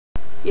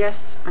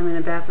Yes, I'm in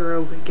a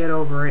bathrobe. Get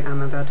over it.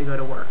 I'm about to go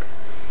to work.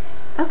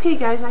 Okay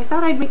guys, I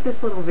thought I'd make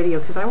this little video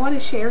because I want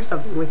to share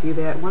something with you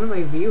that one of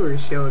my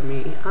viewers showed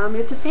me.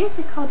 It's a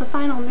fanfic called The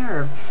Final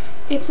Nerve.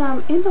 It's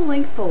in the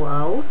link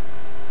below,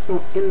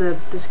 in the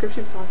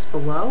description box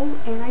below,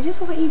 and I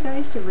just want you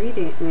guys to read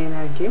it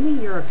and give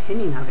me your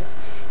opinion of it.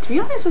 To be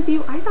honest with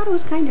you, I thought it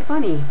was kind of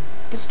funny.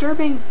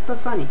 Disturbing, but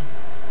funny.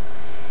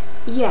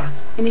 Yeah,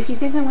 and if you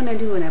think I'm going to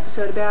do an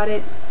episode about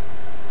it,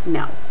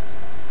 no.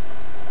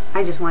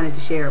 I just wanted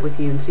to share it with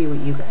you and see what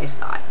you guys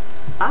thought.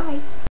 Bye!